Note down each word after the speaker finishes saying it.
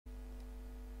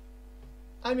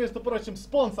А между прочим,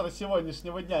 спонсора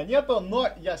сегодняшнего дня нету, но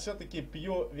я все-таки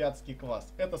пью вятский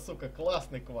квас. Это, сука,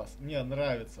 классный квас. Мне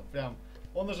нравится. Прям.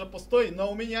 Он уже пустой,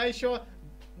 но у меня еще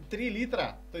 3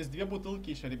 литра. То есть 2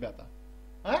 бутылки еще, ребята.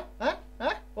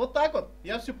 Вот так вот.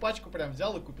 Я всю пачку прям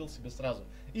взял и купил себе сразу.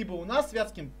 Ибо у нас с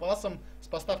вятским квасом, с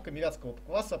поставками вятского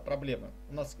кваса проблемы.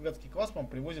 У нас вятский квас, по-моему,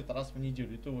 привозят раз в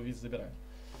неделю. И то его весь забираем.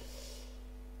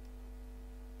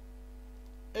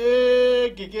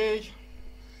 Гей.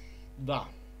 Да.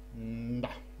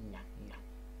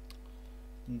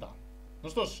 Да. Ну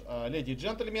что ж, леди и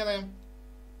джентльмены.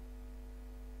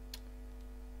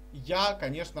 Я,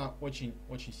 конечно, очень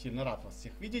сильно рад вас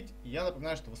всех видеть. И я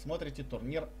напоминаю, что вы смотрите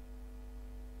турнир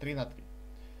 3 на 3.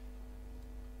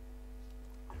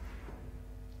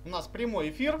 У нас прямой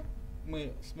эфир.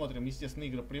 Мы смотрим, естественно,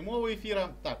 игры прямого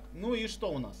эфира. Так, ну и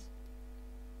что у нас?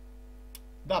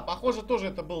 Да, похоже, тоже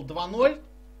это был 2-0.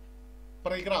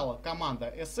 Проиграла команда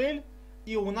SL.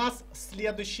 И у нас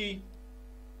следующий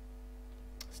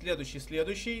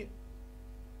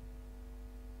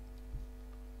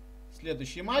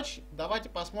матч. Давайте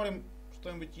посмотрим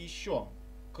что-нибудь еще,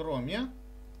 кроме...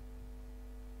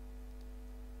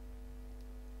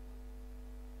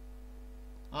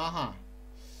 Ага.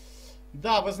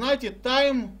 Да, вы знаете,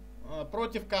 тайм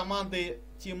против команды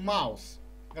Team Mouse.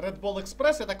 Red Bull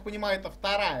Express, я так понимаю, это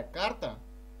вторая карта.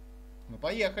 Ну,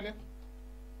 поехали.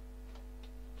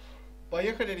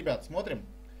 Поехали, ребят, смотрим.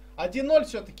 1-0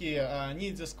 все-таки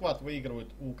Ниндзя Сквад выигрывает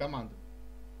у команды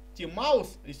Team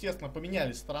Mouse. Естественно,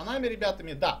 поменялись сторонами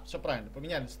ребятами. Да, все правильно,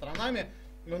 поменялись сторонами.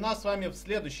 И у нас с вами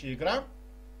следующая игра.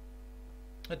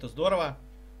 Это здорово.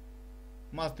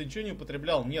 Маз, ты ничего не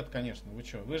употреблял? Нет, конечно. Вы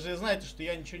что? Вы же знаете, что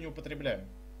я ничего не употребляю.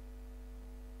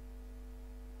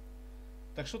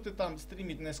 Так что ты там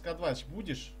стримить на СК20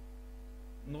 будешь?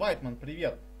 Ну, Вайтман,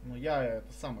 привет. Ну, я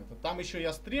это самое. Там еще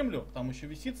я стримлю, там еще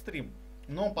висит стрим.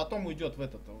 Но он потом уйдет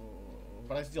в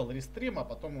раздел рестрим, а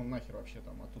потом он нахер вообще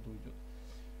там оттуда уйдет.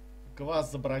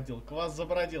 Квас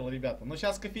забродил, ребята. Ну,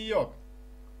 сейчас кофеек.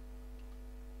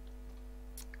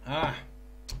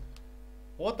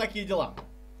 Вот такие дела.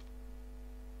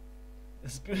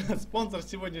 Спонсор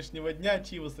сегодняшнего дня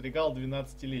Чивас Регал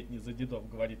 12-летний за дедов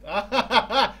говорит.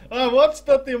 А вот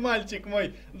что ты, мальчик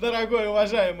мой, дорогой,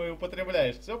 уважаемый,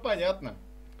 употребляешь. Все понятно.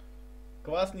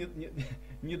 Квас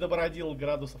не добродил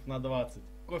градусов на 20.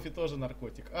 Кофе тоже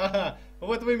наркотик. Ага,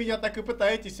 вот вы меня так и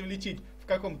пытаетесь влечить в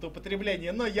каком-то употреблении.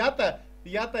 Но я-то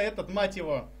этот, мать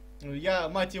его,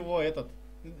 этот,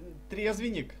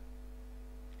 трезвенник.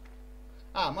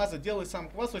 Маза, делай сам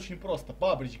квас очень просто.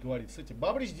 Бабрич говорит. Кстати,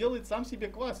 Бабрич делает сам себе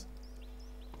квас.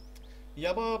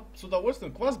 Я бы с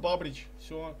удовольствием. Квас Бабрич.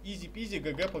 Все. Изи-пизи,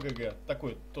 ГГ по ГГ.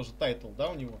 Такой тоже тайтл, да,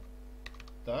 у него.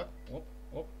 Так, оп.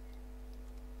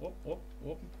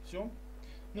 Все.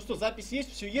 Ну что, запись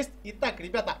есть, все есть. Итак,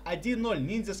 ребята, 1-0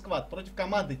 Ниндзя Сквад против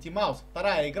команды Team Mouse.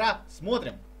 Вторая игра.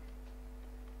 Смотрим.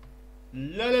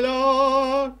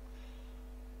 Ля-ля-ля!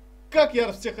 Как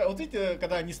я всех... Вот видите,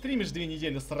 когда не стримишь 2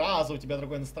 недели, сразу у тебя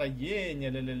другое настроение,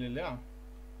 ля-ля-ля-ля.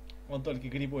 Он только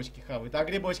грибочки хавает. А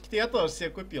грибочки-то я тоже все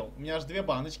купил. У меня аж 2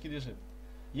 баночки лежит.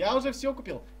 Я уже все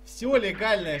купил. Все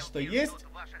легальное, что есть,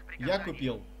 я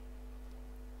купил.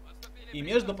 И,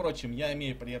 между прочим, я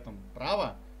имею при этом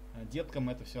право деткам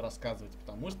это все рассказывать,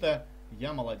 потому что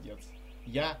я молодец.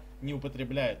 Я не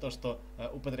употребляю то, что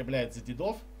употребляет за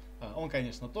дедов. Он,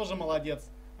 конечно, тоже молодец.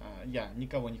 Я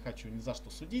никого не хочу ни за что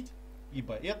судить,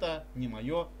 ибо это не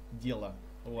мое дело.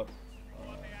 Вот.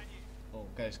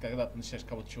 Конечно, когда ты начинаешь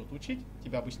кого-то чего-то учить,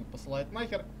 тебя обычно посылают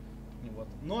нахер. Вот.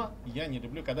 Но я не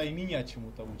люблю, когда и меня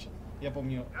чему-то учат. Я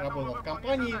помню, работал в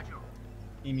компании,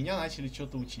 и меня начали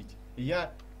что-то учить. И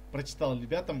я прочитал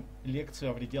ребятам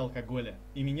лекцию о вреде алкоголя.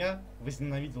 И меня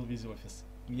возненавидел весь офис.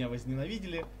 Меня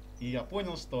возненавидели, и я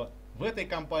понял, что в этой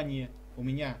компании у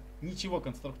меня ничего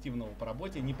конструктивного по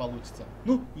работе не получится.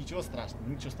 Ну, ничего страшного.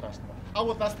 А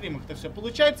вот на стримах-то все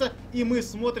получается, и мы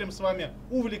смотрим с вами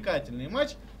увлекательный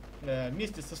матч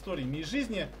вместе с историями из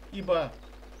жизни, ибо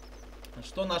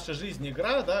что наша жизнь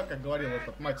игра, да, как говорил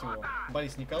этот, мать его,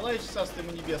 Борис Николаевич, царство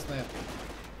ему небесное.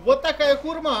 Вот такая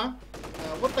хурма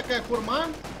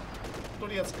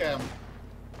турецкая.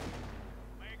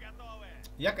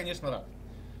 Я, конечно, рад.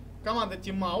 Команда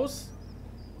Team Mouse,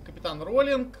 капитан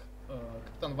Роллинг,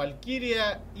 капитан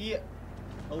Валькирия и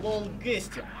Лол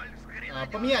Гести.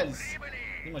 Поменялись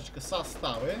немножечко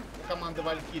составы команды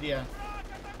Валькирия.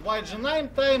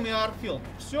 YG9, Тайм и Арфилд.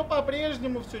 Все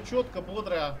по-прежнему, все четко,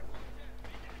 бодро.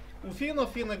 У финнов,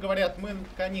 финны говорят, мы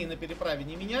коней на переправе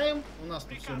не меняем. У нас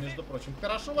тут все, между прочим,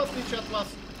 хорошо, в отличие от вас.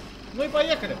 Ну и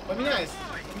поехали. Поменялись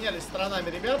сторонами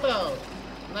ребята.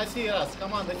 На сей раз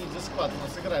команда Ниндзя Сквад у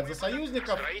нас играет за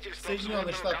союзников.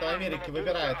 Соединенные Штаты Америки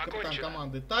выбирает капитан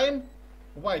команды Тайм.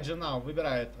 YG Now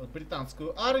выбирает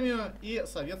британскую армию. И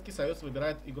Советский Союз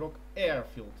выбирает игрок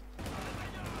Airfield.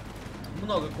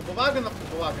 Много кубовагонов.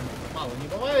 Кубовагонов мало не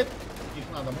бывает. Их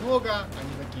надо много.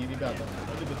 Они такие ребята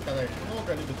любят, когда их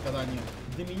много. Любят, когда они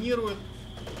доминируют.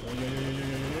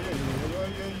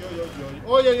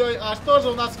 Ой-ой-ой, а что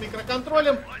же у нас с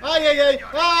микроконтролем? Ай-яй-яй,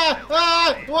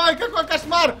 ой, какой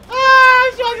кошмар!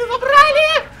 Что они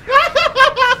забрали?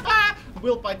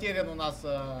 Был потерян у нас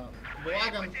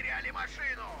Благан.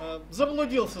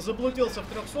 Заблудился в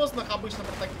 3 соснах. Обычно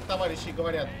про таких товарищей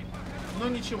говорят. Но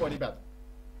ничего, ребят.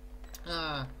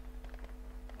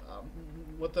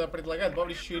 Вот предлагают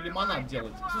Бабрич еще и лимонад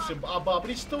делать. Слушай, а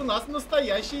Бабрич-то у нас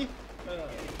настоящий...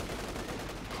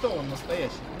 Кто он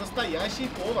настоящий? Настоящий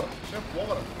повар,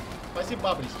 шеф-повар. Спасибо,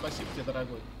 Бабрич, спасибо тебе,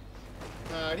 дорогой.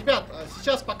 Ребят,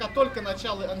 сейчас пока только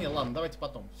начало... не, ладно, давайте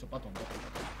потом. Все, потом.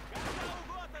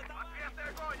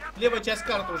 Левая часть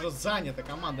карты уже занята,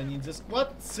 команда Ниндзя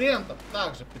Сквад. Центр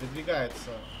также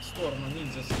передвигается в сторону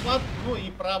Ниндзя Сквад. Ну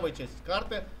и правая часть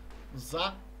карты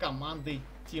за командой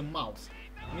Team Mouse.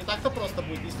 Не так-то просто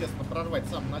будет, естественно, прорвать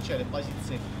в самом начале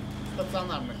позиции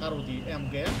стационарных орудий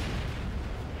МГ.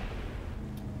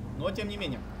 Но, тем не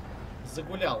менее,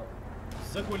 загулял,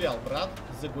 брат,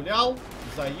 загулял,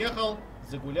 заехал,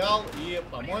 загулял, и,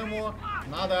 по-моему,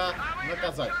 надо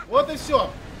наказать. Вот и все.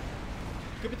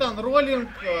 Капитан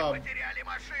Роллинг,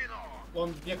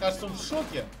 он, мне кажется, он в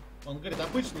шоке. Он говорит,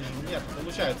 обычно же нет,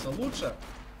 получается лучше,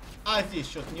 а здесь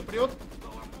что-то не прет.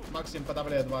 Максим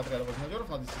подавляет 2 отряда вознадеров,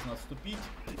 надо, естественно, отступить.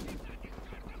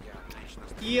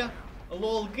 И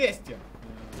Лол Гести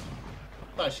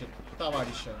тащит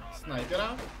товарища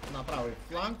снайпера на правый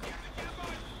фланг.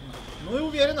 Ну и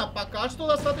уверенно, пока что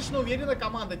достаточно уверенно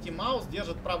команда Team Mouse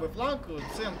держит правый фланг,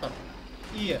 центр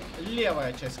и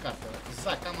левая часть карты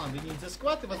за командой Ниндзя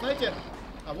Сквад. И вы знаете,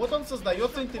 а вот он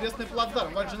создается интересный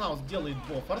плацдарм. YG Now делает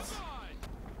Бофорс.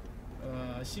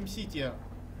 SimCity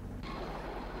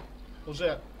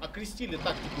уже окрестили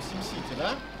тактику SimCity,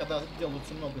 да? Когда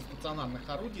делаются много стационарных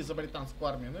орудий за британскую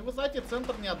армию. Ну и вы знаете,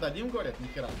 центр не отдадим, говорят,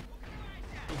 нихера.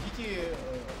 Идите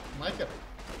нахер.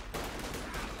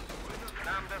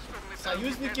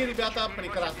 Союзники, ребята,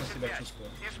 прекрасно себя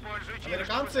чувствуют.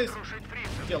 Американцы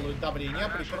делают давление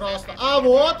прекрасно. А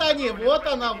вот они, вот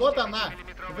она. Вот она,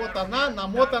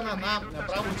 намотана на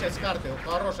правую часть карты.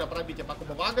 Хорошее пробитие по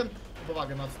Кубоваган.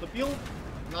 Кубоваган отступил.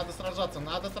 Надо сражаться,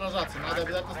 надо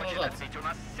обязательно сражаться.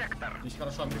 Здесь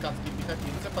хорошо американские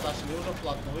пехотинцы подошли уже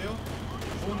вплотную.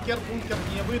 Бункер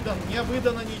не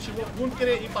выдано ничего в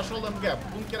бункере, и пошел МГ.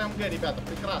 Бункер МГ, ребята,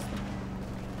 прекрасно.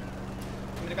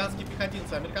 Американские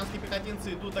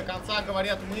пехотинцы идут до конца,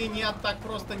 говорят, мы нет, так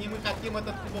просто не мы хотим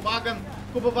этот Кубоваган.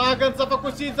 Кубоваган,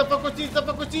 зафокусить.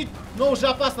 Но уже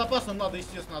опасно, надо,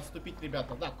 естественно, отступить,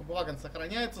 ребята. Да, Кубоваган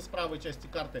сохраняется с правой части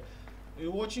карты. И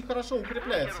очень хорошо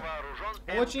укрепляется.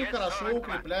 Правая часть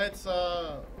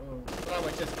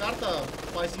карты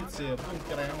в позиции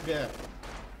бункера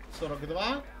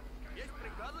МГ-42.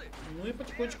 Ну и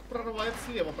потихонечку прорывает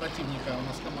слева противника у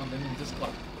нас команда Ниндзя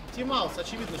Сквад. Team Mouse,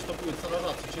 очевидно, что будет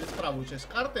сражаться через правую часть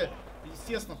карты.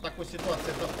 Естественно, в такой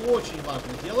ситуации это очень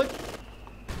важно делать.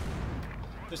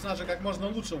 То есть надо как можно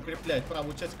лучше укреплять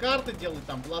правую часть карты, делать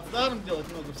там плацдарм, делать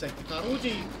много всяких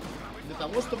орудий, для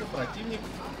того, чтобы противник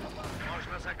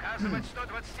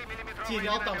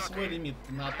терял там свой лимит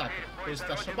на атаку. То есть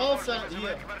ошибался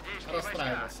и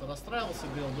расстраивался. И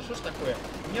говорил, ну что ж такое,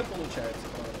 не получается.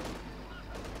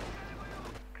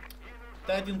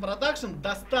 Т1 продакшн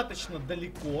достаточно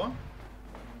далеко.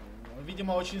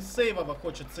 Видимо, очень сейвово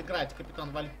хочет сыграть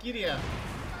капитан Валькирия.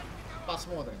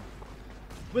 Посмотрим.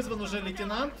 Вызван уже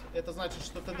лейтенант. Это значит,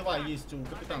 что Т2 есть у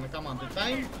капитана команды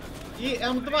Тайм. И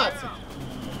М20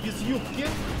 без юбки.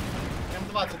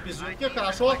 М20 без юбки.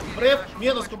 Хорошо. Брейв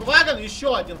минус Кубоваган.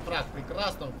 Еще один фраг.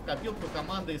 Прекрасно. В копилку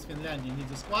команды из Финляндии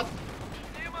Ниндзя Сквад.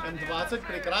 М20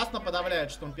 прекрасно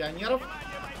подавляет штурм пионеров.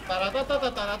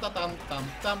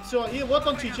 Там все. И вот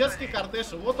он, чеченский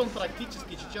кортеж. Вот он,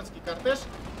 практически чеченский кортеж.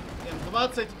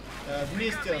 М20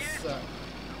 вместе с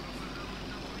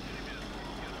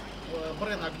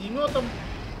Брен-огнеметом.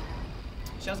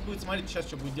 Сейчас будет, смотрите, сейчас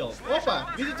что будет делать.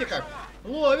 Опа, видите как?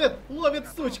 Ловит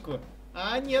сучку.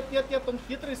 А нет, он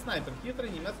хитрый снайпер.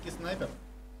 Хитрый немецкий снайпер.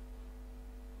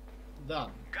 Да,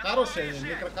 хороший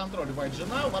микроконтроль YG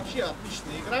Now. Вообще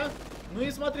отличная игра. Ну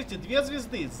и смотрите, 2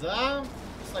 звезды за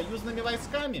союзными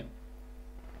войсками.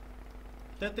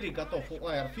 Т3 готов у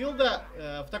Airfield.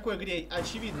 В такой игре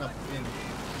очевидно,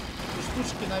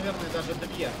 штучки, наверное, даже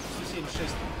 2.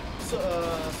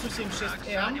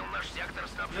 Су-76М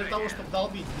для того, чтобы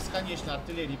долбить бесконечно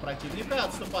артиллерии противника.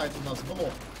 Отступает у нас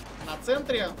блок на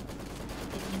центре.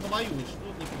 Тут не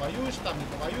повоюешь, там не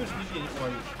повоюешь, нигде не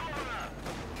повоюешь.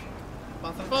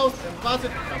 Панцерфауст,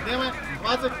 М20, проблемы,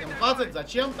 М20, М20,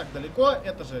 зачем так далеко?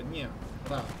 Это же не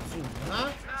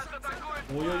разумно.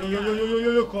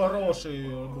 Ой-ой-ой-ой-ой-ой-ой,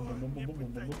 хороший.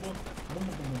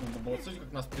 Смотрите,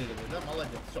 как нас стреливает, да?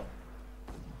 Молодец, все.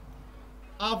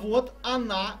 А вот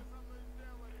она,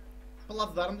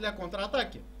 плацдарм для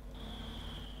контратаки.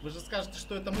 Вы же скажете,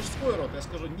 что это мужской род. Я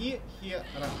скажу, ни хера.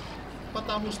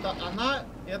 Потому что она,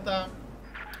 это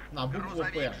на букву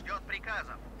П.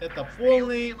 Это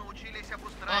полный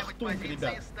ахтунг,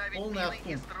 ребят. Полный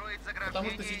ахтунг.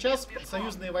 Потому что сейчас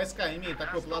союзные войска, имея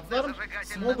такой плацдарм,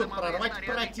 смогут прорвать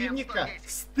противника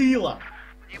с тыла.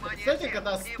 Кстати,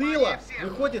 когда с тыла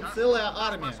выходит целая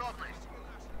армия.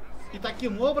 И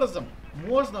таким образом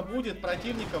можно будет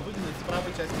противника выгнать с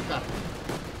правой части карты.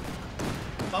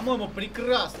 По-моему,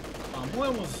 прекрасно.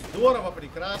 По-моему, здорово,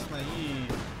 прекрасно и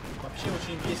вообще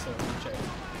очень весело получается.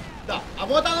 Да, а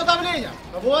вот оно давление.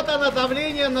 Вот оно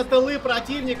давление на тылы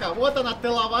противника. Вот она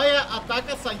тыловая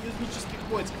атака союзнических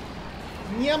войск.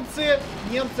 Немцы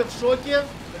в шоке.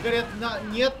 Говорят,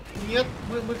 нет,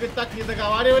 мы говорит, так не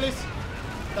договаривались.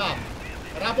 Да,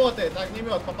 работает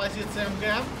огнемет по позиции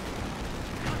МГ.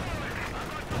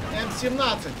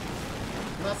 М17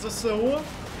 на ЗСУ.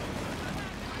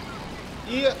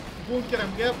 И бункер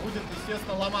МГ будет,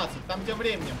 естественно, ломаться. Там тем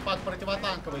временем под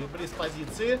противотанковые близ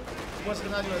позиции. Возле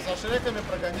гранатера со шреками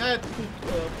прогоняет.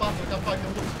 Тут панцеркомпания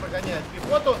Лукс прогоняет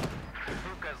пехоту.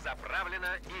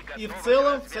 И в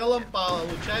целом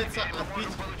получается отбить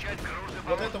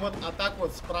вот эту вот атаку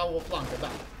с правого фланга. Да.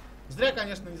 Зря,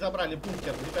 конечно, не забрали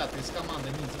бункер ребята из команды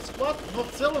Ниндзя Склад, но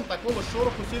в целом такого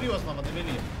шороху серьезного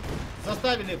навели.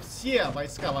 Заставили все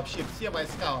войска, вообще все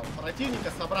войска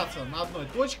противника собраться на одной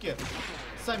точке.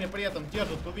 Сами при этом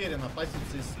держат уверенно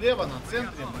позиции слева, на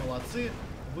центре. Молодцы.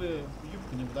 Вы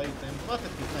юбку не выдают на М20,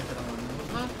 ведь нахер она не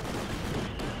нужна.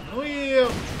 Ну и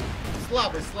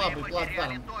слабый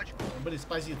плацдарм близ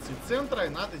позиции центра. И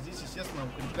надо здесь, естественно,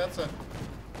 укрепляться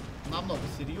намного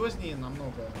серьезнее,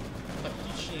 намного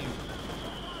тактичнее.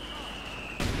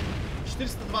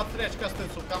 423 очка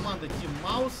остается у команды Team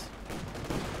Mouse.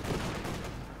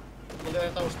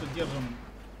 Благодаря тому, что держим...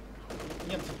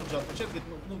 Немцы тут же отвечают,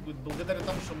 говорит, благодаря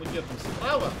тому, что мы держим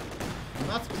справа,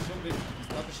 у нас все, говорит,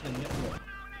 достаточно неплохо.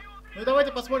 Ну и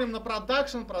давайте посмотрим на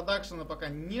продакшн. Продакшена пока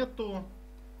нету.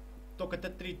 Только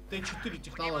Т3, Т4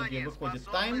 технология выходит.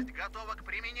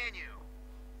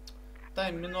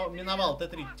 Тайм миновал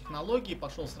Т3 технологии,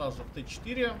 пошел сразу же в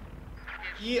Т4.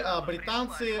 И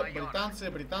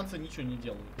британцы ничего не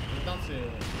делают.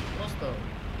 Британцы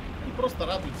просто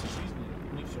радуются жизни.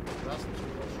 У них все прекрасно, все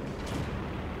хорошо.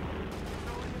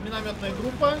 Минометная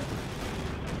группа.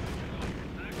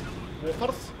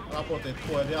 Офорс работает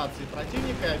по авиации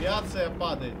противника, и авиация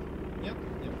падает. Нет,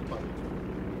 не падает.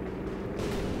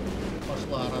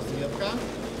 Пошла разведка.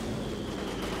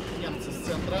 Немцы с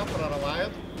центра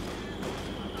прорывают.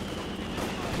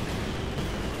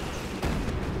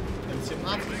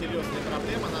 М17, серьезная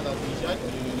проблема, надо отъезжать.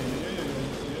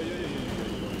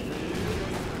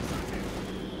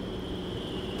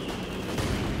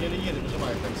 Еле-еле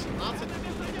выживает М17.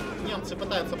 Немцы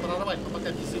пытаются прорвать, но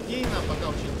пока безидейно, пока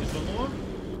очень тяжело.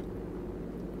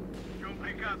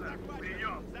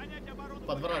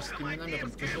 Под вражеским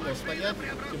минометом тяжело стоять,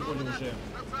 тем более уже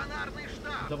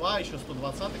 2, еще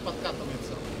 120-й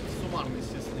подкатывается. Суммарно,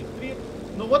 естественно, их 3.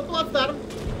 Ну вот плацдарм.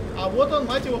 А вот он,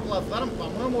 мать его, плацдарм.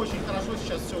 По-моему, очень хорошо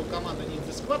сейчас все у команды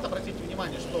Ниндзя Склад. Обратите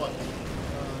внимание, что,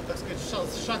 так сказать,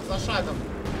 шаг за шагом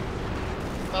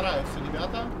стараются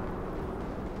ребята.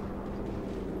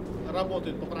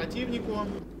 Работают по противнику.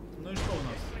 Ну и что у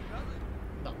нас?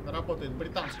 Да, работает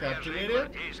британская артиллерия.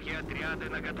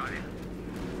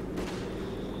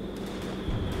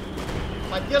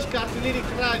 Поддержка артиллерии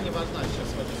крайне важна сейчас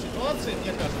в этой ситуации.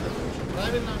 Мне кажется, это очень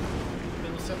правильно.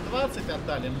 Минус М20,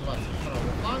 отдали М20 с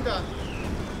правого фланга.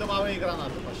 Дымовые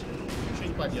гранаты пошли. Ничего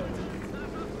не поделать.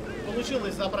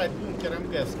 Получилось забрать бункер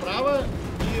МГ справа.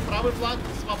 И правый фланг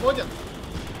свободен.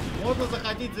 Можно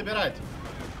заходить, забирать.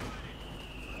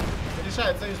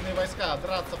 Решают союзные войска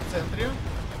драться в центре.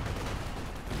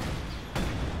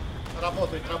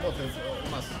 Работают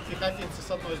у нас пехотинцы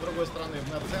с одной и с другой стороны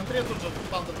в центре. Тут же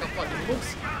панцеркомпания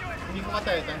Лукс. Не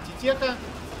хватает антитека.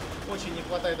 Очень не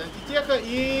хватает антитека.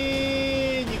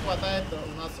 И не хватает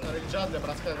у нас рейнджа для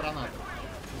броска гранат.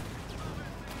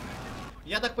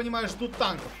 Я так понимаю, ждут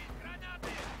танков.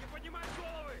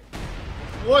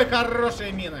 Ой,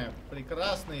 хорошие мины.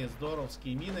 Прекрасные,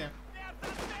 здоровские мины.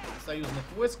 союзных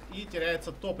войск и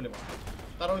теряется топливо.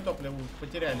 Второе топливо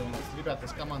потеряли у нас ребята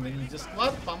из команды Ниндзя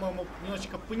Squad. По-моему,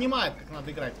 немножечко понимают, как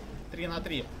надо играть 3 на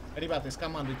 3. Ребята из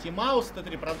команды Team House,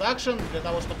 T3 Production, для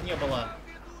того, чтобы не было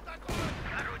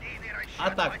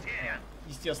атак,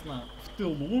 естественно, в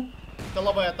тылу.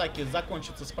 Тыловые атаки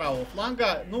закончатся с правого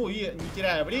фланга. Ну и, не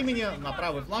теряя времени, на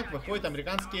правый фланг выходят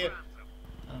американские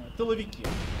тыловики.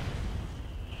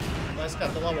 Войска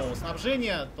тылового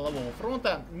снабжения, тылового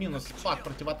фронта. Минус пак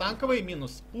противотанковый,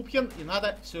 минус Пупхен. И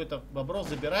надо все это бобро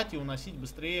забирать и уносить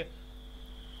быстрее,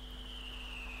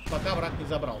 пока враг не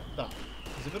забрал. Да.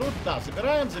 Заберут? Да,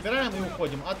 забираем и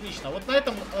уходим. Отлично. Вот на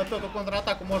этом эту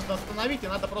контратаку можно остановить, и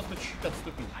надо просто чуть-чуть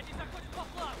отступить.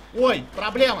 Ой,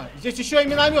 проблема. Здесь еще и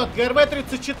миномет.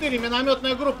 ГРВ-34,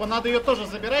 минометная группа. Надо ее тоже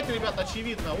забирать, ребят,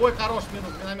 очевидно. Ой, хорош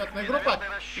минус минометная группа.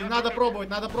 И надо пробовать,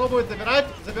 забирать.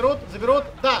 Заберут.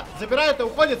 Да, забирают и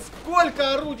уходят.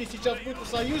 Сколько орудий сейчас будет у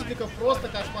союзников. Просто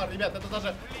кошмар, ребят.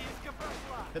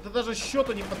 Это даже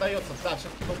счету не поддается. Да,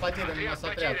 все-таки был потерян у нас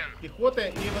отряд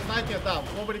пехоты. И вы знаете, да,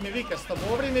 вовремя Викерста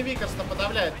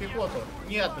подавляет пехоту.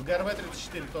 Нет,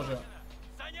 ГРВ-34 тоже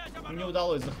не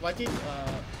удалось захватить.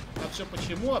 А все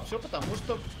почему? А все потому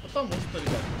что,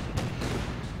 ребят.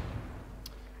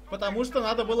 Потому что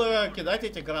надо было кидать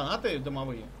эти гранаты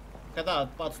дымовые, когда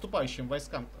по отступающим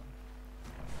войскам-то.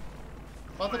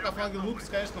 Патрик Афанги Лукс,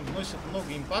 конечно, вносит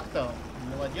много импакта.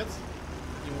 Молодец.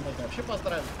 Его можно вообще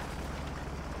поздравить.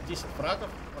 10 фрагов,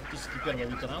 практически первое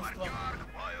ветеранство.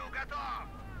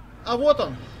 А вот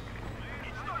он.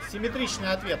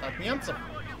 Симметричный ответ от немцев.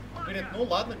 Говорит, ну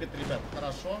ладно, говорит, ребят,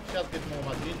 хорошо. Сейчас, говорит, мы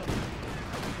вам ответим.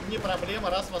 Не проблема,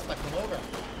 раз вас так много.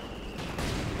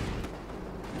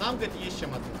 Нам, говорит, есть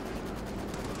чем ответить.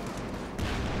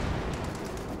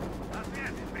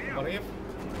 Взрыв.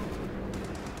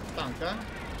 Танка.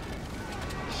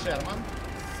 Шерман.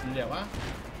 Слева.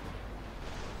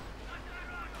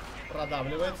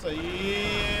 Продавливается.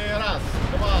 И раз,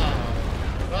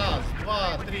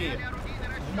 два, три.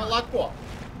 В молоко.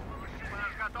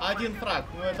 Один фраг.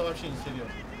 Ну это вообще не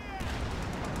серьезно.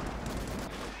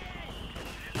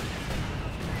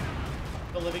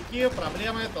 Толовики,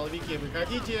 проблемы. Толовики,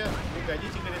 выходите,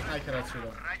 говорит, нахер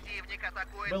отсюда.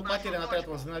 Был потерян отряд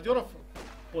возненадеров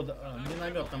под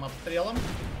минометным обстрелом.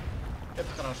 Это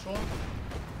хорошо.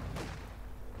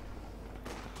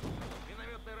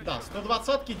 Да,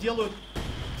 120-ки делают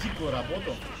дикую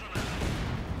работу.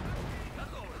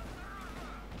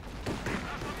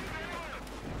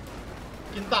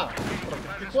 Кентавр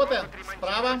против пехоты.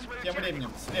 Справа. Тем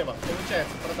временем слева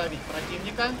получается продавить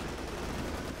противника.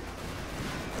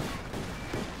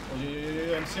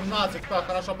 М17 как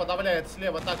хорошо подавляет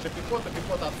слева также пехоту.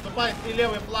 Пехота отступает. И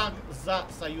левый фланг за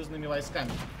союзными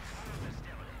войсками.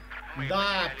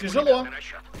 Да, тяжело.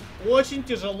 Очень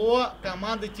тяжело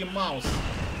команды Team Mouse.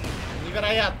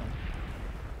 Невероятно.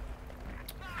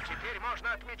 Теперь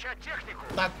можно отмечать технику.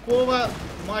 Такого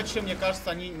матча, мне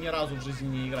кажется, они ни разу в жизни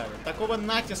не играли. Такого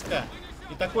натиска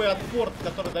и такой отпор,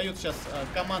 который дает сейчас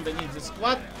команда Ниндзя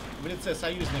Squad в лице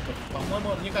союзников,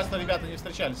 по-моему, мне кажется, ребята не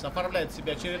встречались. Оформляет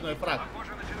себе очередной фраг.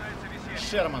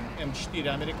 Шерман М4,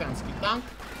 американский танк.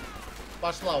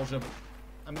 Пошла уже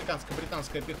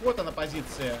американско-британская пехота на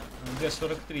позиции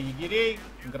Д-43 егерей.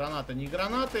 Граната, не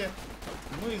гранаты.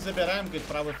 Мы забираем, говорит,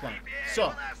 правый фланг.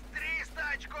 Все.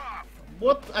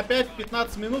 Вот опять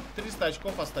 15 минут, 300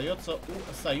 очков остается у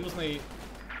союзной,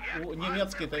 у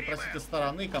немецкой, простите,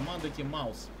 стороны команды Team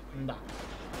Mouse. Да.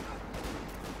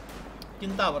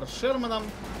 Кентавр с Шерманом.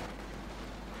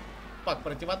 Пак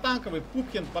противотанковый.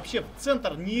 Пупкин. Вообще в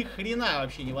центр ни хрена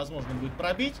вообще невозможно будет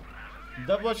пробить.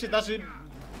 Да вообще даже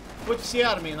хоть все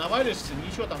армии навалишься,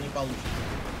 ничего там не получится.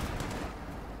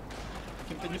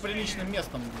 Каким-то неприличным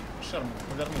местом Шерман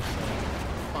повернулся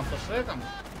с панцершреком.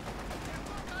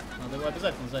 Надо его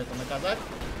обязательно за это наказать.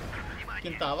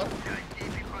 Кентавр.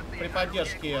 При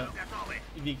поддержке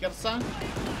Викерса.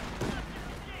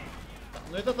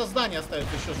 Но это здание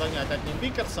остается еще занять одним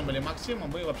Викерсом или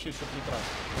Максимом, и вообще все прекрасно.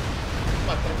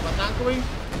 Пак противотанковый.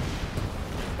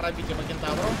 Пробить ему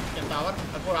Кентавру. Кентавр.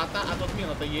 Аккуратно. А тут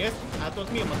мина-то есть. А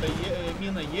тут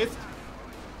мина есть.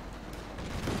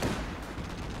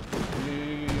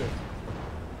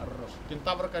 Хорош.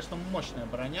 Кентавр, конечно, мощная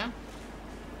броня.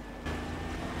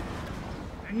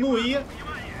 Ну и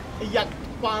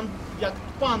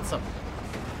Ягдпанцев.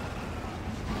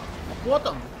 Вот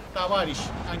он, товарищ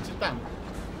антитанк.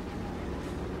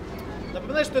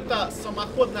 Напоминаю, что это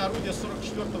самоходное орудие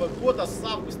 44-го года. С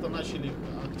августа начали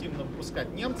активно выпускать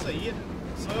немцы. И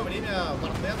в свое время в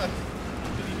Арденнах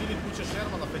перебили кучу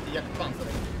Шерманов, эти Ягдпанцеры.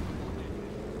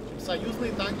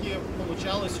 Союзные танки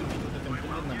получалось убить вот этим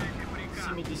длинным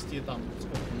 70 там,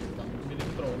 сколько у них там,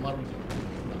 миллиметровым орудием.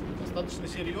 Да, достаточно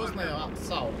серьезная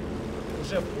САУ.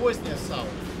 Уже поздняя САУ.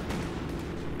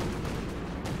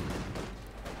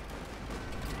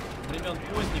 Времен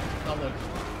поздних технологий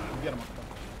вермахта.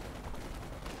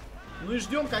 Ну и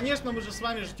ждем, конечно, мы же с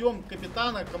вами ждем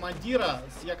капитана, командира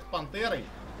с Яхт-Пантерой.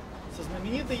 Со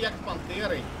знаменитой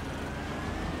Яхт-Пантерой.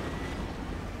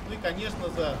 Ну и, конечно,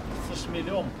 со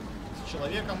шмелем. С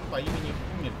человеком по имени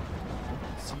Умель.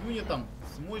 С юнитом,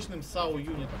 с мощным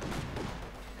САУ-юнитом.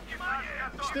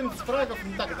 14 фрагов,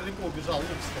 не так далеко убежал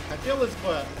Лукс. Хотелось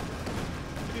бы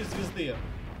 3 звезды.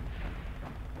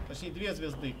 Точнее, 2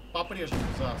 звезды по-прежнему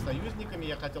за союзниками.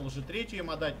 Я хотел уже 3-ю им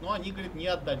отдать, но они, говорят, не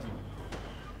отдадим.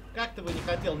 Как-то вы не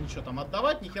хотел ничего там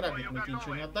отдавать, ни хера, говорит, мы тебе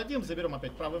ничего не отдадим. Заберем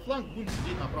опять правый фланг, будем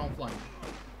сидеть на правом фланге.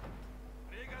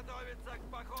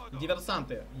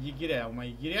 Диверсанты, егеря у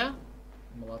моих егеря.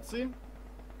 Молодцы.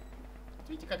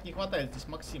 Видите, как не хватает здесь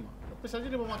Максима. Вот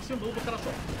посадили бы Максим, было бы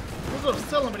хорошо. Ну что ж, в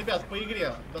целом, ребят, по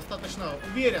игре достаточно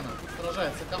уверенно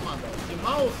сражается команда Team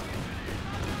Mouse.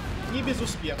 Не без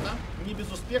успеха. Не без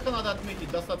успеха, надо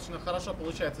отметить. Достаточно хорошо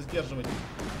получается сдерживать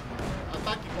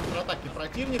атаки, контратаки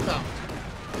противника.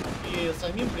 И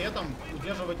самим при этом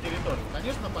удерживать территорию.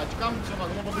 Конечно, по очкам все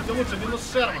могло бы быть и лучше.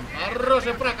 Минус Шерман.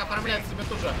 Хороший фраг оформляет себе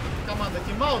тут же команда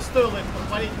Team Mouse. Стоило их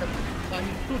похвалить, как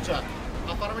они тут же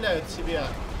оформляют себе,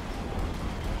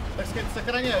 так сказать,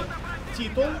 сохраняют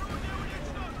титул.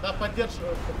 Да,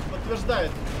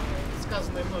 подтверждают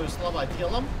сказанные мною слова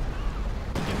делом.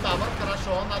 Кентавр,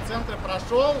 хорошо, на центре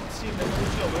прошел, сильно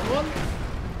получил урон.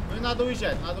 Ну и надо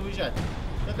уезжать, надо уезжать.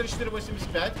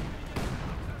 Т-3485.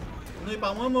 Ну и,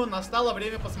 по-моему, настало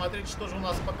время посмотреть, что же у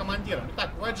нас по командирам.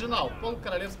 Итак, Вайджинау, полк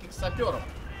королевских саперов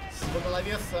во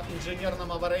главе с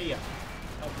инженерным АВРЕ.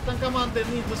 Капитан команды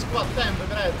Ninja Squad Time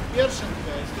выбирает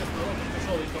Першинга, естественно, роты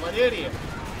тяжелой кавалерии.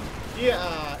 И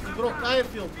игрок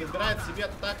Айрфилд выбирает себе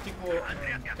тактику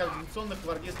координационных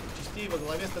гвардейских частей во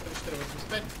главе с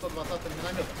Т-3485 и 120-м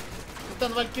минометом.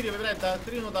 Капитан Валькирия выбирает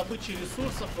доктрину добычи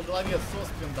ресурсов во главе с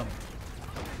Оствиндом.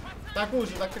 Такую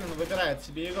же доктрину выбирает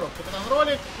себе игрок Капитан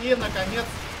Ролик. И, наконец,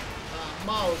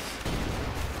 Маус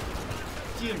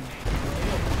Тим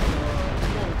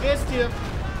Гести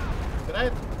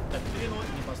выбирает доктрину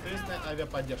непосредственной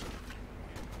авиаподдержки.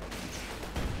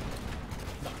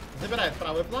 Да. Забирает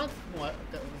правый фланг, ну,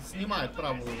 снимает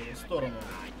правую сторону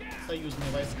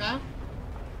союзные войска.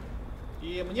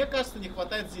 И мне кажется, не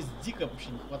хватает здесь, дико вообще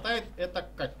не хватает, это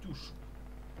Катюш.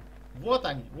 Вот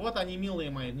они, милые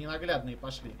мои, ненаглядные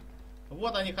пошли.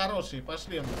 Вот они хорошие,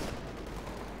 пошли у нас.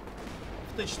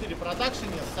 В Т4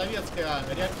 продакшене советская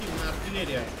реактивная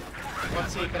артиллерия во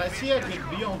всей красе.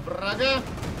 Бьем врага.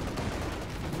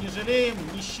 Не жалеем,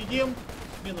 не щадим.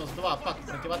 Минус 2 пака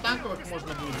противотанковых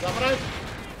можно будет забрать.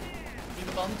 И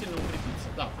дополнительно укрепиться.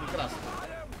 Да, прекрасно.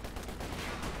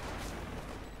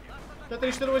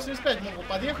 Т-3485 могут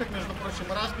подъехать, между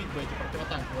прочим, и разбить бы эти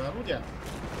противотанковые орудия.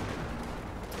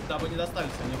 Дабы не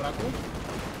достались они врагу.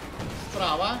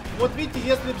 Справа. Вот видите,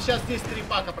 если бы сейчас здесь 3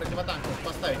 пака противотанковых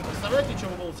поставить, представляете, что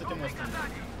бы было с этим островом?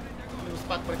 Минус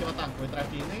пак противотанковый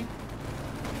трофейный.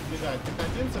 Бегают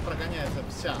пехотинцы, прогоняется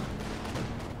вся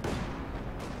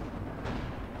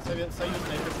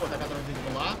союзная пехота, которая здесь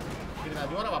была.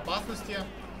 Гренадеры в опасности.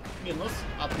 Минус.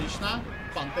 Отлично.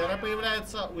 Пантера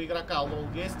появляется у игрока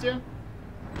Лол-Гести.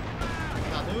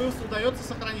 Да, ну и удается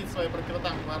сохранить свои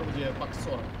противотанковые орудия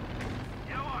ПАК-40.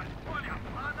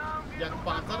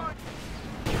 Як-Пантер.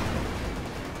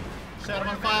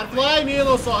 Шерман Файерфлай.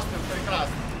 Минус Остин.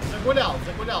 Прекрасно.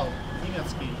 Загулял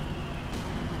немецкий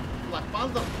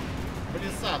Блэк-Пантер в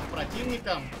лесах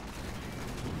противника.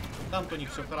 Там-то у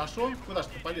них все хорошо. Куда ж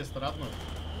ты полез-то, родной?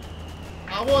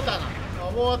 А вот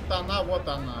она. Вот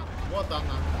она.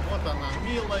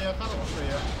 Милая,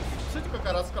 хорошая. Смотрите,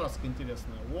 какая раскраска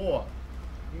интересная. О,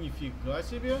 нифига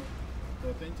себе.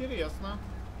 Это интересно.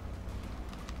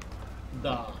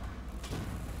 Да.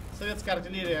 Советская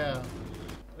артиллерия,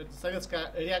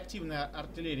 советская реактивная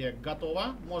артиллерия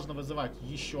готова. Можно вызывать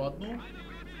еще одну.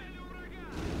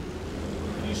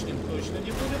 Лишним точно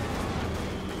не будет.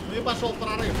 Ну и пошел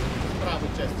прорыв в правой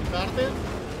части карты.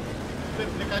 Теперь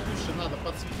для Катюши надо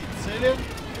подсветить цели,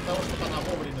 для того, чтобы она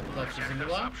вовремя туда все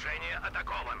заняла.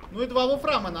 Ну и 2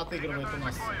 вуфрама отыгрывает у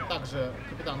нас также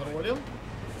капитан Ролин.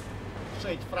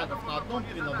 6 фрагов на одном,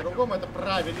 3 на другом. Это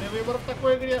правильный выбор в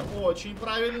такой игре. Очень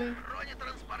правильный.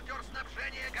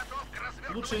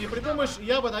 Лучше не придумаешь.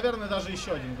 Я бы, наверное, даже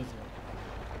еще один вызвал.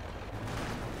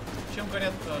 Чем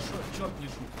говорят, черт не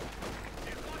шутит.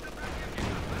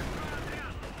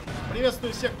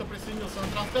 Приветствую всех, кто присоединился на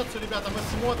трансляцию. Ребята, мы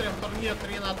смотрим турнир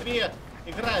 3 на 3.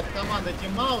 играет команда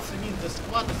Team Mouse и Ninja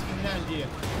Squad из Финляндии.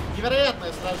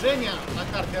 Невероятное сражение на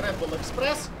карте Red Bull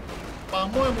Express.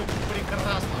 По-моему,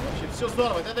 прекрасно. Вообще, все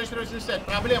здорово. Т-3485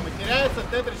 проблемы теряется.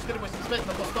 Т-3485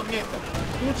 на пустом месте.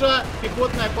 Тут же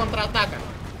пехотная контратака.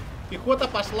 Пехота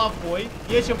пошла в бой.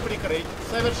 Нечем прикрыть.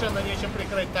 Совершенно нечем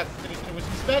прикрыть так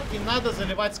Т-3485. И надо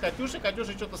заливать с Катюшей.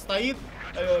 Катюша что-то стоит.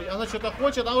 Она что-то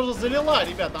хочет. Она уже залила,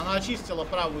 ребята. Она очистила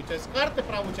правую часть карты.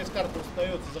 Правую часть карты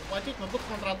остается захватить. Но тут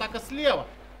контратака слева.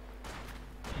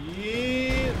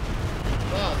 И...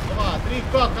 Раз, два, три.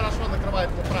 Как хорошо накрывает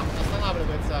Луфрам.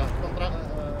 Останавливается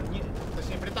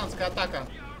точнее, британская атака.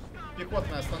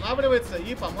 Пехотная останавливается.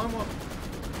 И, по-моему,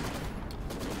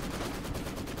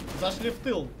 зашли в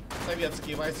тыл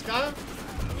советские войска.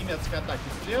 Немецкие атаки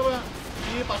слева.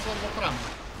 И пошел Луфрам.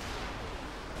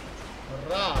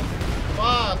 Раз,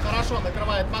 два. Хорошо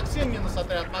накрывает Максим. Минус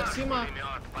отряд Максима.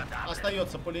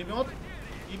 Остается пулемет.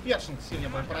 И Першинг сильно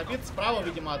был пробит. Справа,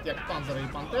 видимо, от Як-Панзера и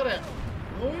Пантеры.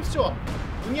 Ну и все.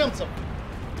 У немцев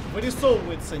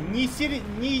вырисовывается не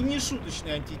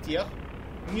шуточный антитех.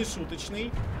 Не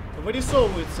шуточный.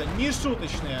 Вырисовывается не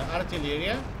шуточная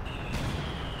артиллерия.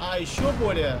 А еще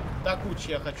более до кучи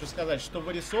я хочу сказать, что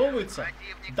вырисовывается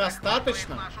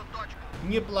достаточно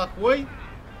неплохой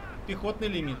пехотный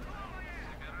лимит.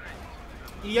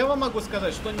 И я вам могу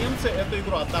сказать, что немцы эту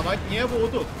игру отдавать не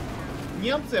будут.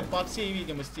 Немцы, по всей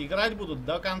видимости, играть будут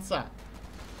до конца.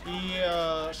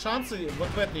 И шансы вот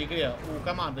в этой игре у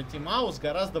команды Team Mouse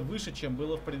гораздо выше, чем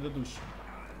было в предыдущей.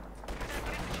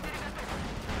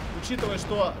 Учитывая,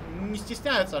 что не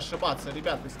стесняются ошибаться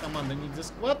ребята из команды Ninja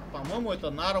Squad, по-моему, это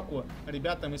на руку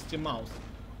ребятам из Team Mouse.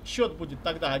 Счет будет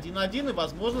тогда 1-1, и,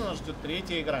 возможно, нас ждет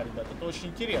третья игра, ребят. Это очень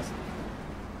интересно.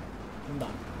 Да.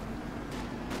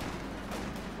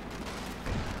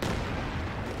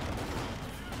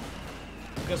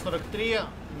 Г-43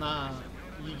 на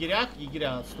егерях.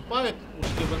 Егеря отступают,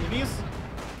 ушли в инвиз.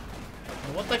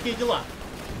 Вот такие дела.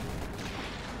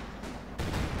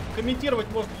 Комментировать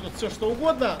можно тут все что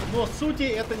угодно, но сути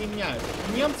это не меняет.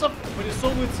 У немцев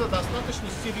вырисовывается достаточно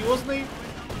серьезный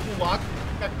кулак,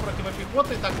 как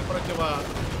противопехотный, так и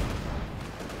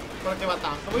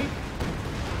противотанковый.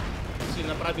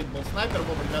 Сильно пробит был снайпер,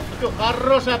 вовремя отступил.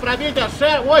 Хорошее пробитие.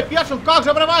 Ой, Першинг, как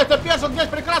же врывается! Першинг, здесь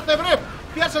прекрасный врыв!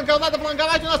 Першинга надо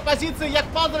фланговать, у нас позиции.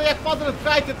 Як-Панзер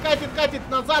катит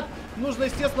назад. Нужно,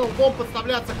 естественно, лбом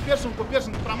подставляться к Першингу.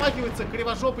 Першинг промахивается,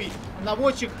 кривожопый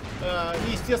наводчик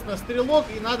и, естественно, стрелок.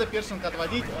 И надо Першинг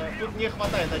отводить. Тут не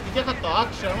хватает антитеха. Так,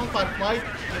 Шерман, Фарфлай.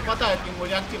 Не хватает ему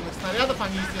реактивных снарядов.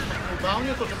 Они, естественно, в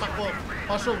кулдауне. Тоже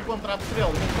пошел контробстрел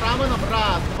Луфраменом.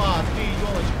 Раз, два, три,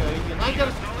 елочка, иди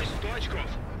нахер.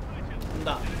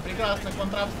 Да, прекрасный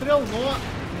контробстрел, но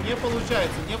не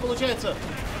получается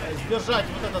сдержать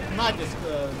вот этот натиск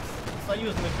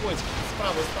союзных войск с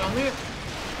правой стороны.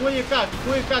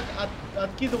 Кое-как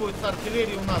откидываются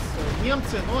артиллерии у нас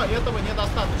немцы, но этого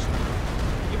недостаточно.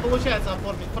 Не получается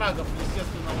оформить фрагов,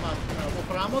 естественно, у нас по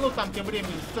Фрамону. Там тем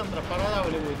временем с центра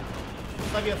продавливают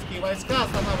советские войска,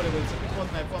 останавливается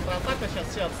пехотная контратака. Сейчас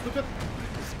все отступят.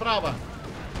 Справа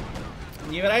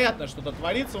невероятно что-то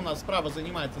творится. У нас справа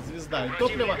занимается звезда и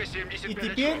топливо. И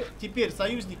теперь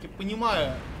союзники,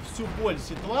 понимая всю боль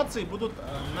ситуации, будут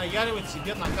наяривать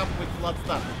себе, накапывать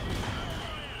плацдарм.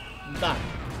 Да,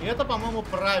 и это, по-моему,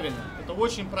 правильно. Это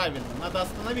очень правильно. Надо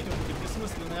остановить вот эти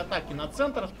бессмысленные атаки на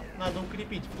центр. Надо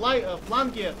укрепить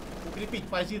фланги, укрепить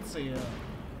позиции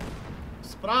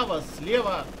справа,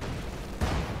 слева.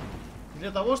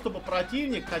 Для того, чтобы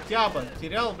противник хотя бы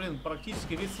терял,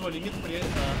 практически весь свой лимит при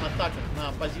атаках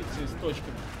на позиции с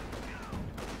точками.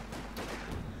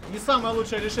 Не самое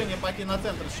лучшее решение пойти на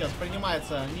центр сейчас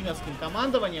принимается немецким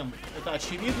командованием. Это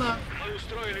очевидно. Мы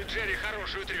устроили Джерри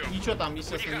хорошую трёпку. Ничего там,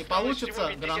 естественно, не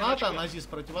получится. Граната, назис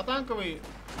противотанковый.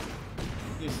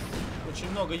 Здесь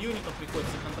очень много юнитов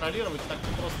приходится контролировать. Так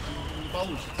просто не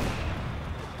получится.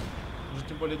 Уже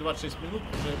тем более 26 минут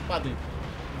уже падает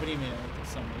время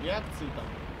этой самой реакции там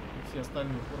и все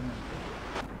остальные формы.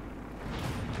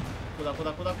 Куда?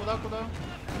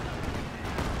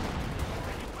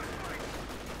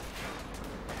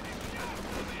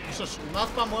 Ну что ж, у нас,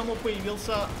 по-моему,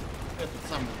 появился этот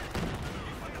самый.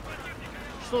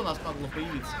 Что у нас могло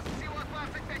появиться?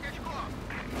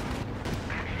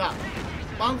 Да,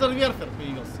 Панзерверфер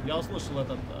появился. Я услышал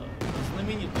этот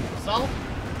знаменитый залп.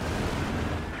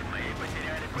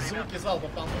 Звуки залпа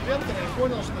Панзерверфера и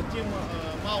понял, что Team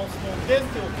Mouse No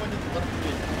Density уходит в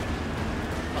артиллерию.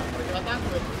 Так,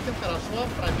 противотанковый пустим, хорошо.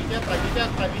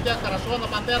 Пробитие, хорошо. На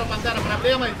Пантера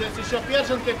проблема. Здесь еще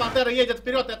Першинг, и Пантера едет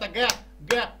вперед. Это Г,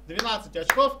 12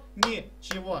 очков.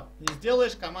 Ничего не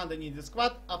сделаешь. Команда Ninja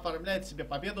Squad оформляет себе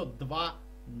победу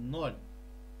 2-0.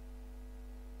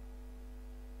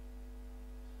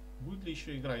 Будет ли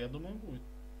еще игра? Я думаю, будет.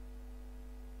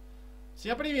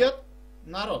 Всем привет,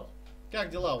 народ!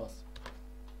 Как дела у вас?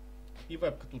 И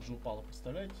вебка тут же упала,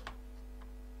 представляете?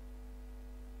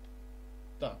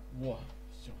 Так, во,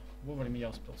 все. Вовремя я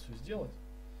успел все сделать.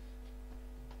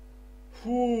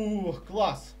 Фух,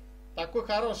 класс! Такой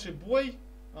хороший бой.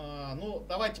 Ну,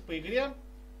 давайте по игре.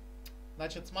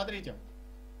 Значит, смотрите.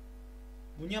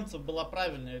 У немцев было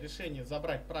правильное решение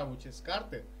забрать правую часть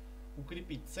карты,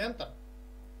 укрепить центр.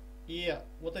 И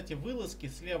вот эти вылазки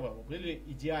слева были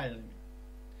идеальными.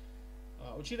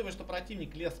 Учитывая, что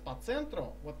противник лез по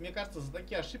центру, вот мне кажется, за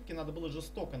такие ошибки надо было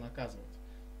жестоко наказывать.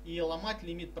 И ломать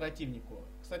лимит противнику.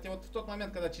 Кстати, вот в тот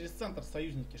момент, когда через центр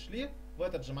союзники шли, в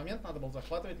этот же момент надо было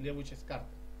захватывать левую часть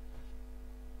карты.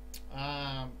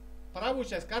 Правую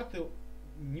часть карты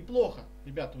неплохо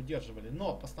ребята удерживали,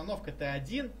 но постановка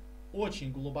Т1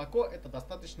 очень глубоко, это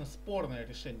достаточно спорное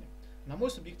решение. На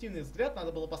мой субъективный взгляд,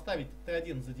 надо было поставить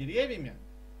Т1 за деревьями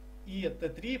и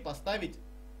Т3 поставить,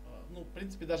 ну, в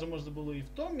принципе, даже можно было и в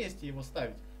том месте его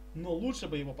ставить, но лучше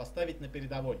бы его поставить на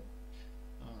передовой.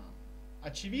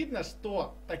 Очевидно,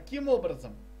 что таким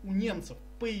образом у немцев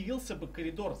появился бы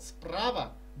коридор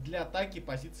справа для атаки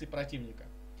позиций противника.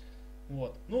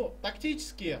 Вот. Ну,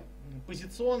 тактически,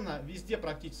 позиционно везде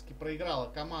практически проиграла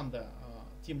команда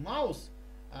Team Mouse.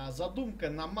 Задумка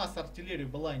на масс-артиллерию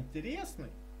была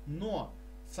интересной, но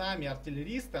сами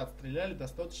артиллеристы отстреляли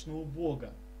достаточно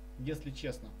убого, если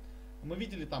честно. Мы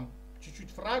видели, там чуть-чуть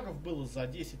фрагов было за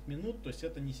 10 минут, то есть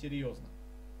это несерьезно.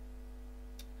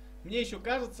 Мне еще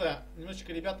кажется,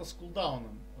 немножечко ребята с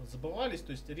кулдауном забывались,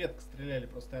 то есть редко стреляли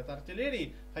просто от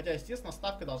артиллерии, хотя, естественно,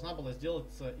 ставка должна была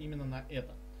сделаться именно на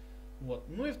это. Вот.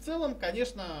 Ну и в целом,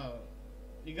 конечно,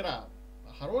 игра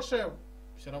хорошая,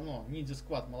 все равно Ниндзя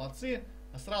Сквад молодцы,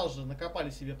 сразу же накопали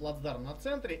себе плацдарм на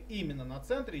центре, именно на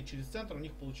центре, и через центр у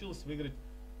них получилось выиграть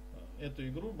эту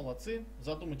игру, молодцы,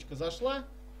 задумочка зашла.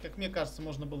 Как мне кажется,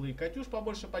 можно было и Катюш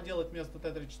побольше поделать вместо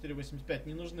Т-34-85.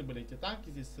 Не нужны были эти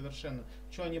танки здесь совершенно.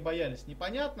 Чего они боялись,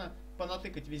 непонятно.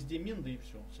 Понатыкать везде мин, да и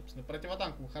все. Собственно,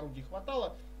 противотанковых орудий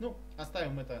хватало. Ну,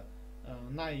 оставим это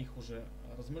на их уже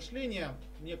размышления.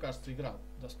 Мне кажется, игра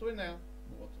достойная.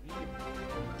 Вот.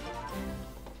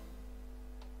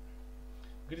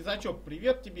 Грязачок,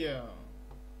 привет тебе.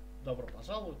 Добро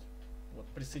пожаловать. Вот,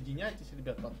 присоединяйтесь,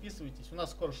 ребят, подписывайтесь. У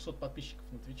нас скоро 600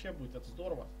 подписчиков на Твиче будет, это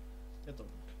здорово. Это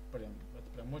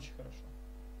прям очень хорошо.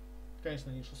 Конечно,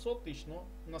 не 600 тысяч, но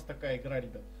у нас такая игра,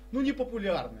 ребят. Ну, не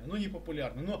популярная,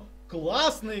 но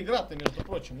классная игра-то, между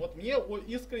прочим. Вот мне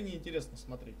искренне интересно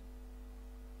смотреть.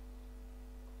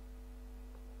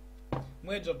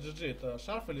 Major GG это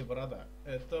шарф или борода?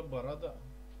 Это борода.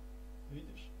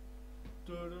 Видишь?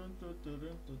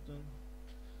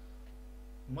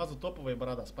 Мазу топовая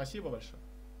борода. Спасибо большое.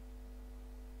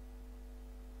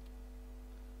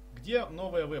 Где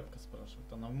новая вебка,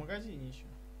 спрашивает? Она в магазине еще.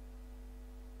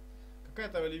 Какая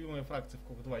твоя любимая фракция в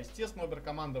Кук 2? Естественно,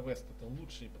 оберкоманда Вест. Это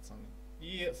лучшие пацаны.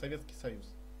 И Советский Союз.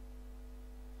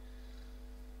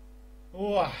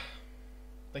 О,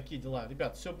 такие дела.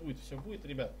 Ребят, все будет,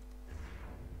 ребят.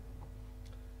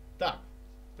 Так,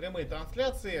 прямые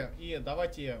трансляции. И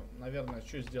давайте, наверное,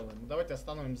 что сделаем? Давайте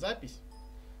остановим запись.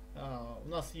 У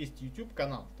нас есть YouTube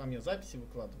канал, там я записи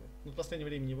выкладываю. Ну, в последнее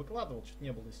время не выкладывал, что-то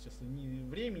не было, если честно. Ни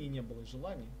времени не было,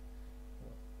 желания.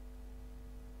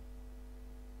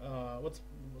 Вот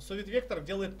Совет Вектор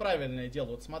делает правильное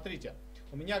дело. Вот смотрите,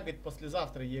 у меня, говорит,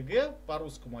 послезавтра ЕГЭ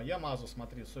по-русскому, а я мазу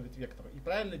смотрю, Совет Вектор. И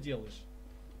правильно делаешь.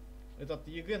 Этот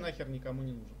ЕГЭ нахер никому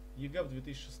не нужен. ЕГЭ в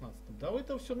 2016. Да вы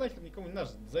это все нахер никому не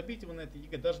нужно. Забейте вы на это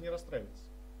ЕГЭ, даже не расстраивайтесь.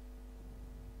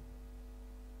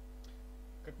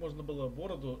 Как можно было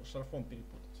бороду шарфом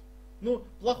перепутать? Ну,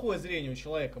 плохое зрение у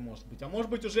человека может быть. А может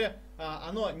быть уже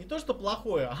оно не то что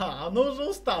плохое, а оно уже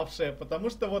уставшее. Потому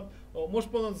что вот,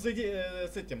 может он за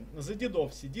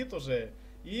дедов сидит уже.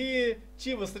 И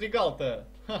Qiwi срегал-то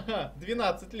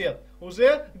 12 лет.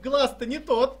 Уже глаз-то не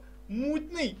тот,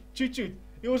 мутный чуть-чуть.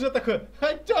 И уже такой,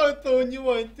 а что это у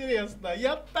него интересно?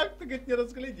 Я так-то, говорит, не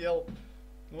разглядел.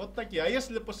 Вот такие. А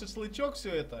если по шашлычок все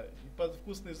это, и под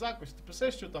вкусный закусь, ты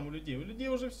представляешь, что там у людей? У людей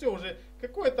уже все, уже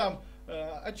какой там,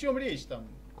 о чем речь там,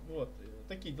 вот,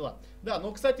 такие дела. Да,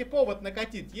 ну, кстати, повод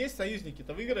накатить есть,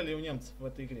 союзники-то выиграли у немцев в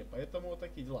этой игре, поэтому вот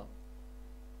такие дела.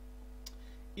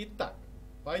 Итак,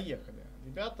 поехали.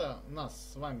 Ребята, у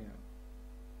нас с вами,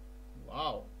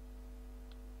 вау,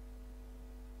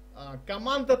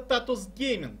 команда Tatus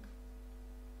Gaming,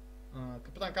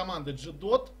 капитан команды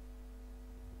дает.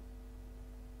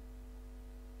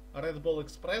 Red Bull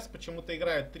Express почему-то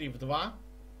играют 3 в 2.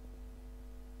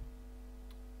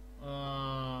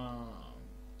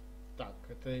 Так,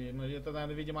 это,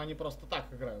 наверное, видимо, они просто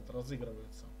так играют,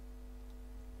 разыгрываются.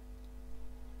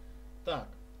 Так,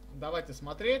 давайте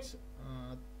смотреть.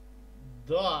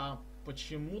 Да,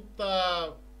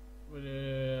 почему-то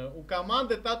у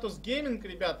команды Tatus Gaming,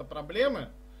 ребята, проблемы.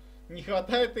 Не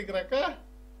хватает игрока.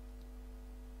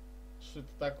 Что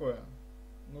это такое?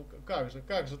 Ну как же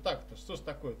так-то? Что ж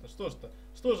такое-то?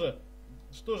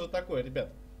 Что же такое,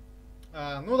 ребята?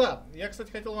 Ну да, я,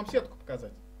 кстати, хотел вам сетку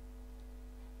показать.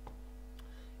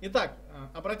 Итак,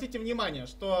 обратите внимание,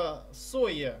 что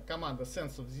Soye, команда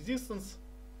Sense of Resistance,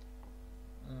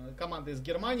 команда из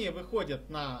Германии, выходит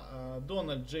на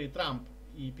Donald J. Trump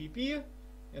и PP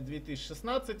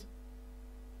 2016.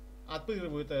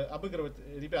 Обыгрывает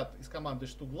ребят из команды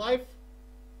Штуг Life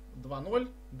 2-0.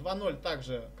 2-0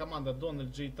 также команда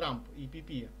Donald J. Trump и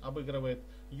PP обыгрывает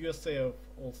USA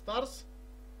All Stars.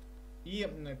 И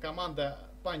команда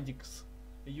Pandix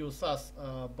USAS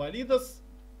Bolidas,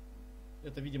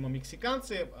 это, видимо,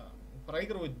 мексиканцы,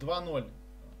 проигрывают 2-0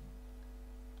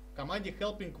 команде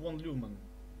Helping Von Lumen.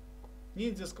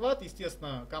 Ниндзя Squad,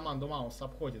 естественно, команду Маус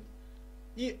обходит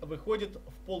и выходит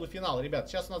в полуфинал. Ребят,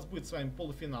 сейчас у нас будет с вами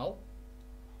полуфинал.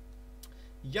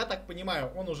 Я так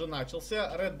понимаю, он уже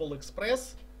начался. Red Bull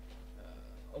Express.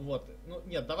 Вот. Ну,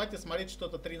 нет, давайте смотреть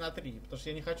что-то 3-3. Потому что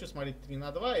я не хочу смотреть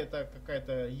 3-2. Это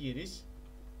какая-то ересь.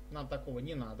 Нам такого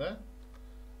не надо.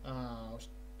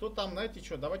 Что там, знаете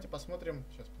что? Давайте посмотрим.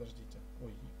 Сейчас, подождите.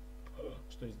 Ой,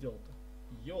 что я сделал-то?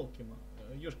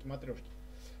 Ёшки-матрешки.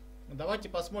 Давайте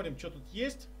посмотрим, что тут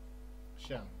есть.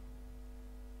 Сейчас.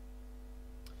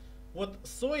 Вот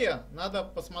Соя надо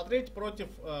посмотреть против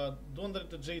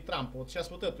Дональда Джей Трампа. Вот сейчас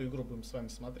вот эту игру будем с вами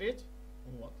смотреть.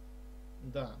 Вот.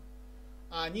 Да.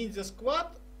 А Ниндзя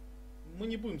Squad мы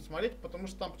не будем смотреть, потому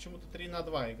что там почему-то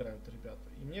 3-2 играют ребята.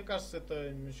 И мне кажется, это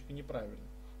немножечко неправильно.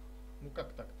 Ну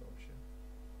как так-то вообще?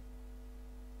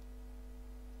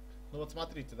 Ну вот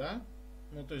смотрите, да?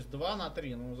 Ну то есть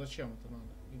 2-3. Ну зачем это надо?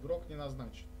 Игрок не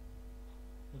назначен.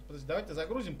 Вот, подожди, давайте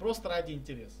загрузим просто ради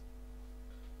интереса.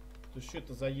 То есть что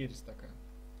это за ересь такая?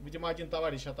 Видимо, один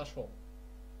товарищ отошел.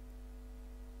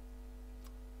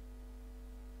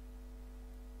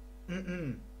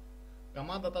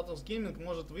 Команда Tatus Gaming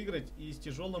может выиграть и с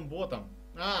тяжелым ботом.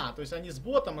 То есть они с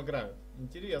ботом играют.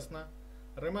 Интересно.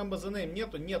 Remember the name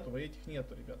нету? Нету, этих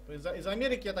нету, ребят. Из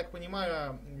Америки, я так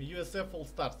понимаю, USF All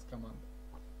Stars команда.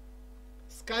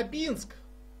 Скабинск.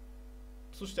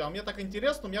 Слушайте, а мне так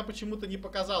интересно, у меня почему-то не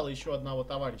показало еще одного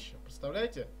товарища.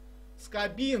 Представляете?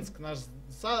 Скабинск, наш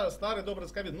старый добрый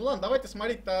Скабинск. Ну ладно, давайте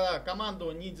смотреть команду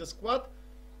Ниндзя Squad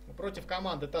против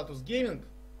команды Tatus Gaming.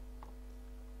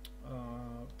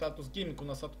 Tatus Gaming у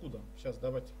нас откуда? Сейчас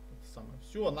давайте.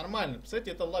 Все, нормально.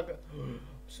 Представляете, это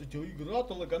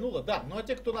игра-то лаганула. Да, ну а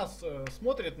те, кто нас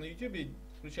смотрит на YouTube,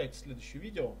 включайте следующее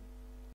видео.